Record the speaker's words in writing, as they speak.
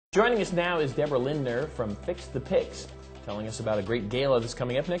Joining us now is Deborah Lindner from Fix the Pix, telling us about a great gala that's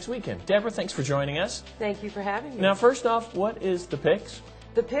coming up next weekend. Deborah, thanks for joining us. Thank you for having me. Now, first off, what is the Pix?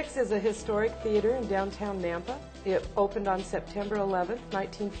 The Pix is a historic theater in downtown Nampa. It opened on September 11th,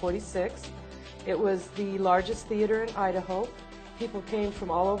 1946. It was the largest theater in Idaho. People came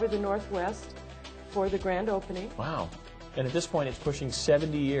from all over the Northwest for the grand opening. Wow. And at this point, it's pushing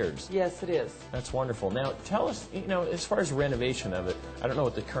 70 years. Yes, it is. That's wonderful. Now, tell us, as far as renovation of it, I don't know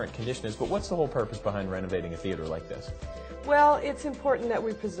what the current condition is, but what's the whole purpose behind renovating a theater like this? Well, it's important that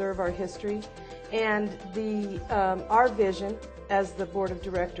we preserve our history, and our vision as the board of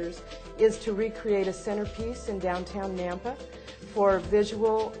directors is to recreate a centerpiece in downtown Nampa for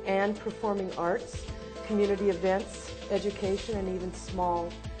visual and performing arts, community events, education, and even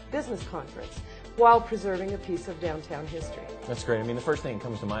small business conference, while preserving a piece of downtown history. That's great. I mean, the first thing that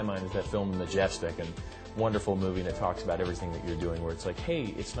comes to my mind is that film Majestic, and wonderful movie that talks about everything that you're doing, where it's like,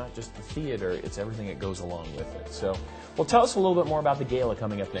 hey, it's not just the theater, it's everything that goes along with it. So, well, tell us a little bit more about the gala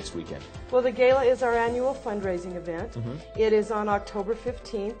coming up next weekend. Well, the gala is our annual fundraising event. It is on October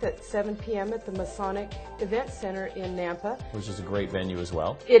 15th at 7 p.m. at the Masonic Event Center in Nampa. Which is a great venue as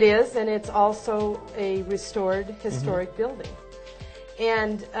well. It is, and it's also a restored historic building.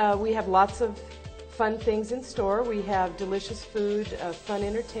 And we have lots of fun things in store. We have delicious food, fun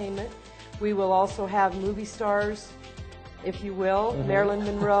entertainment. We will also have movie stars, if you will, Marilyn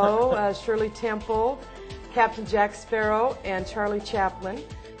Monroe, Shirley Temple, Captain Jack Sparrow, and Charlie Chaplin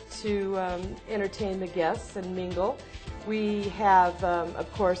to entertain the guests and mingle. We have,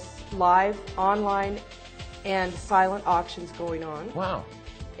 of course, live, online, and silent auctions going on. Wow.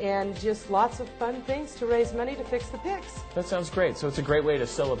 And just lots of fun things to raise money to fix the Pix. That sounds great. So it's a great way to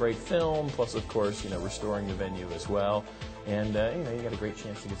celebrate film, plus, of course, restoring the venue as well. And, you got a great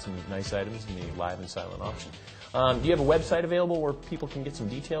chance to get some nice items in the live and silent auction. Do you have a website available where people can get some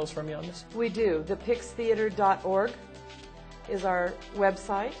details from you on this? We do. thepixtheater.org is our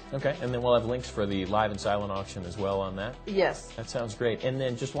website. Okay, and then we'll have links for the live and silent auction as well on that? Yes. That sounds great. And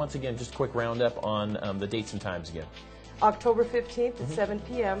then just once again, just a quick roundup on the dates and times again. October 15th at 7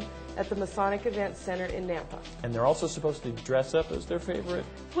 p.m. at the Masonic Event Center in Nampa. And they're also supposed to dress up as their favorite?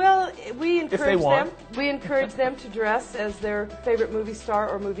 Well, we encourage them to dress as their favorite movie star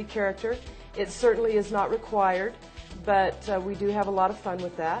or movie character. It certainly is not required, but we do have a lot of fun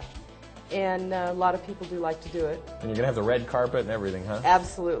with that. And a lot of people do like to do it. And you're going to have the red carpet and everything, huh?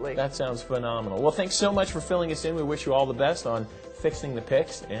 Absolutely. That sounds phenomenal. Well, thanks so much for filling us in. We wish you all the best on fixing the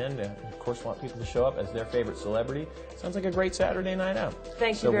Pix, and of course want people to show up as their favorite celebrity. Sounds like a great Saturday night out.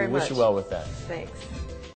 Thank you very much. So we wish you well with that. Thanks.